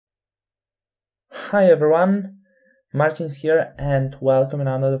Hi everyone, Martin's here and welcome in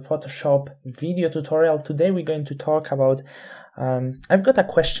another Photoshop video tutorial. Today we're going to talk about, I've got a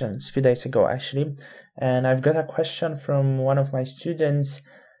question a few days ago actually, and I've got a question from one of my students,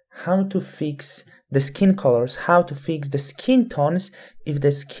 how to fix the skin colors, how to fix the skin tones if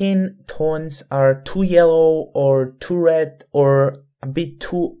the skin tones are too yellow or too red or a bit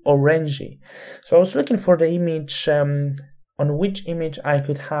too orangey. So I was looking for the image, on which image I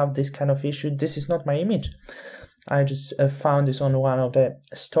could have this kind of issue. This is not my image. I just found this on one of the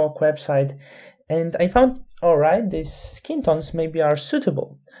stock website, and I found, all right, these skin tones maybe are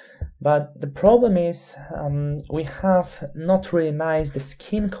suitable. But the problem is we have not really nice the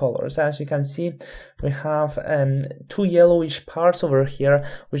skin colors. As you can see, we have two yellowish parts over here,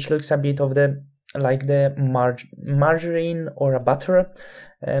 which looks a bit of the like the margarine or a butter,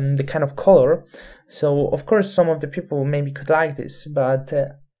 the kind of color. So of course some of the people maybe could like this, but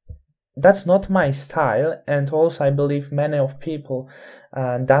that's not my style, and also I believe many of people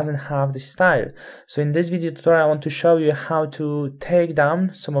doesn't have this style. So in this video tutorial I want to show you how to take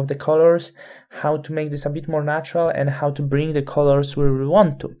down some of the colors, how to make this a bit more natural, and how to bring the colors where we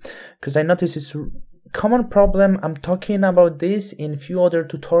want to, because I notice it's common problem. I'm talking about this in few other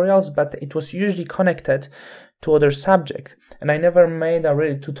tutorials, but it was usually connected to other subject, and I never made a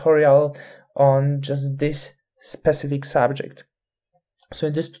real tutorial on just this specific subject. So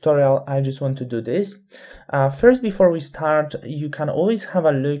in this tutorial I just want to do this. First, before we start, you can always have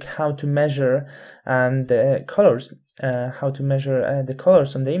a look how to measure the colors, the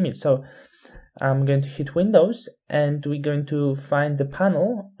colors on the image. So I'm going to hit Windows and we're going to find the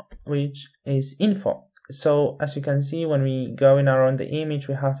panel which is info. So as you can see, when we go in around the image,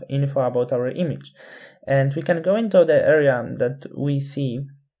 we have info about our image, and we can go into the area that we see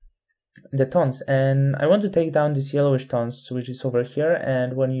the tones, and I want to take down this yellowish tones which is over here.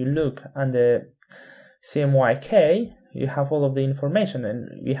 And when you look at the CMYK, you have all of the information, and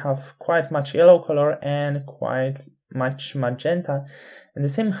we have quite much yellow color and quite much magenta, and the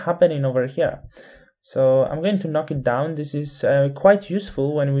same happening over here. So I'm going to knock it down. This is quite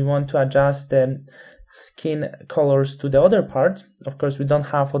useful when we want to adjust the skin colors to the other parts. Of course we don't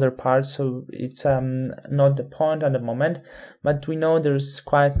have other parts, so it's not the point at the moment, but we know there's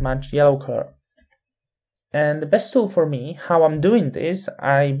quite much yellow color. And the best tool for me, how I'm doing this,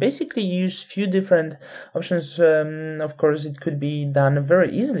 I basically use few different options. Of course it could be done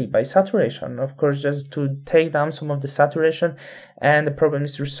very easily by saturation, of course, just to take down some of the saturation and the problem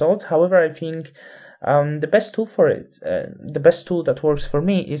is resolved. However, I think the best tool for it, the best tool that works for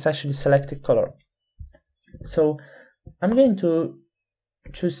me is actually selective color. So I'm going to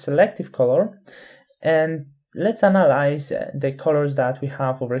choose selective color, and let's analyze the colors that we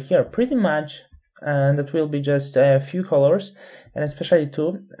have over here. Pretty much that will be just a few colors, and especially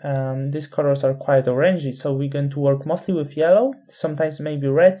two. These colors are quite orangey, so we're going to work mostly with yellow, sometimes maybe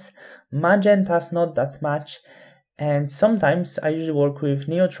reds, magentas not that much, and sometimes I usually work with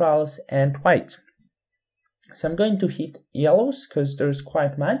neutrals and white. So I'm going to hit yellows because there's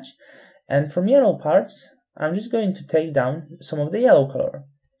quite much, and from yellow parts I'm just going to take down some of the yellow color.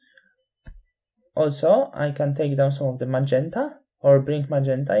 Also, I can take down some of the magenta or bring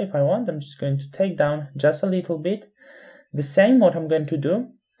magenta if I want. I'm just going to take down just a little bit. The same what I'm going to do.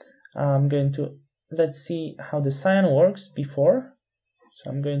 I'm going to, let's see how the cyan works before.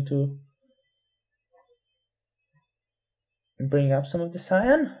 So I'm going to bring up some of the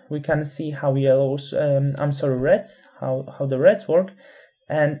cyan. We can see how yellows, reds, how the reds work.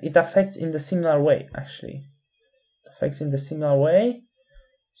 And it affects in the similar way, actually. It affects in the similar way.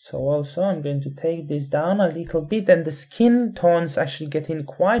 So also I'm going to take this down a little bit, and the skin tones actually getting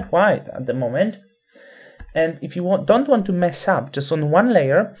quite white at the moment. And if you don't want to mess up just on one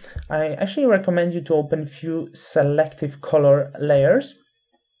layer, I actually recommend you to open few selective color layers.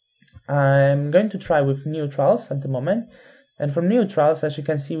 I'm going to try with neutrals at the moment. And from neutrals, as you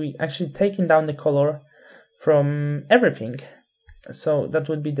can see, we actually taking down the color from everything. So that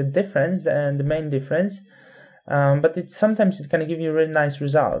would be the difference and the main difference, but sometimes it can give you a really nice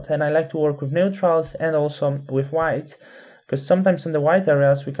result. And I like to work with neutrals and also with whites, because sometimes in the white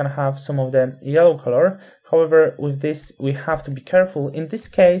areas we can have some of the yellow color. However, with this we have to be careful. In this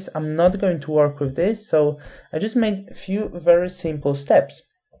case I'm not going to work with this, so I just made a few very simple steps.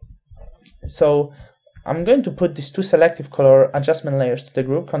 So I'm going to put these two selective color adjustment layers to the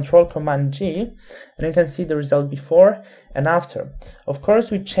group, Control-Command-G, and you can see the result before and after. Of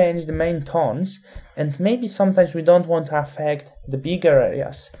course, we change the main tones, and maybe sometimes we don't want to affect the bigger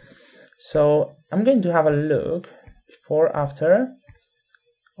areas. So I'm going to have a look before, after.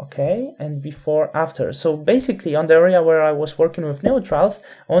 Okay, and before, after. So basically on the area where I was working with neutrals,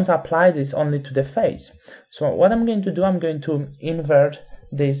 I want to apply this only to the face. So what I'm going to do, I'm going to invert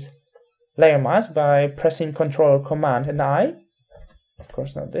this layer mask by pressing Ctrl or Command and I. Of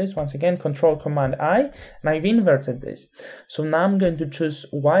course not this, once again, Ctrl Command I, and I've inverted this. So now I'm going to choose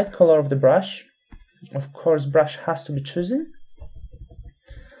white color of the brush. Of course, brush has to be chosen.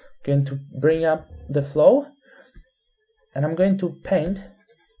 I'm going to bring up the flow, and I'm going to paint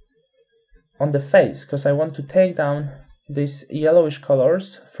on the face, because I want to take down these yellowish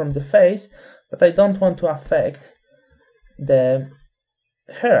colors from the face, but I don't want to affect the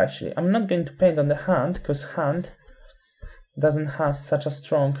hair actually. I'm not going to paint on the hand, because hand doesn't have such a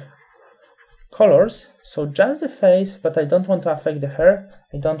strong colors, so just the face, but I don't want to affect the hair,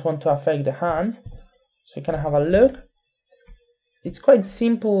 I don't want to affect the hand. So you can have a look. It's quite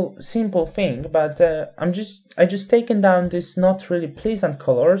simple thing, but I just taken down this not really pleasant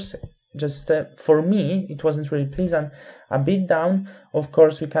colors. Just for me, it wasn't really pleasant. A bit down. Of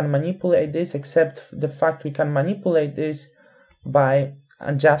course, we can manipulate this, except the fact we can manipulate this by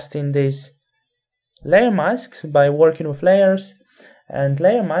adjusting these layer masks, by working with layers. And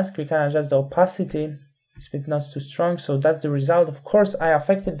layer mask, we can adjust the opacity. It's a bit not too strong, so that's the result. Of course, I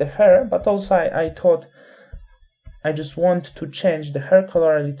affected the hair, but also I thought I just want to change the hair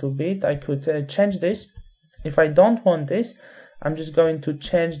color a little bit. I could change this. If I don't want this, I'm just going to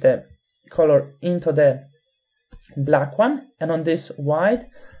change the color into the black one, and on this white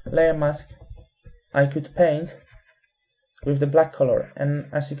layer mask I could paint with the black color, and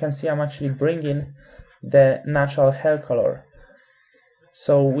as you can see, I'm actually bringing the natural hair color.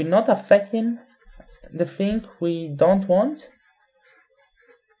 So we're not affecting the thing we don't want,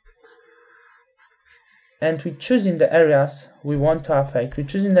 and we're choosing the areas we want to affect, we're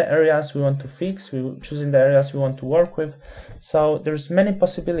choosing the areas we want to fix, we're choosing the areas we want to work with. So there's many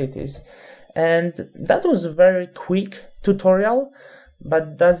possibilities, and that was a very quick tutorial,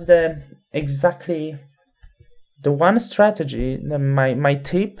 but that's exactly the one strategy, my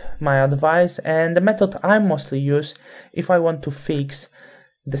tip, my advice, and the method I mostly use if I want to fix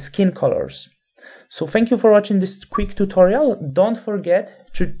the skin colors. So thank you for watching this quick tutorial. Don't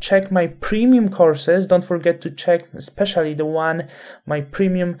forget to check my premium courses. Don't forget to check especially my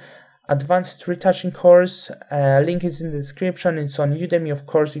premium advanced retouching course. Link is in the description. It's on Udemy. Of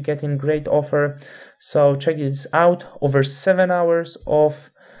course, you're getting great offer. So check this out. Over 7 hours of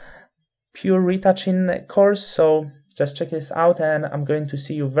pure retouching course. So just check this out, and I'm going to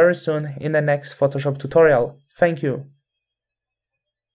see you very soon in the next Photoshop tutorial. Thank you.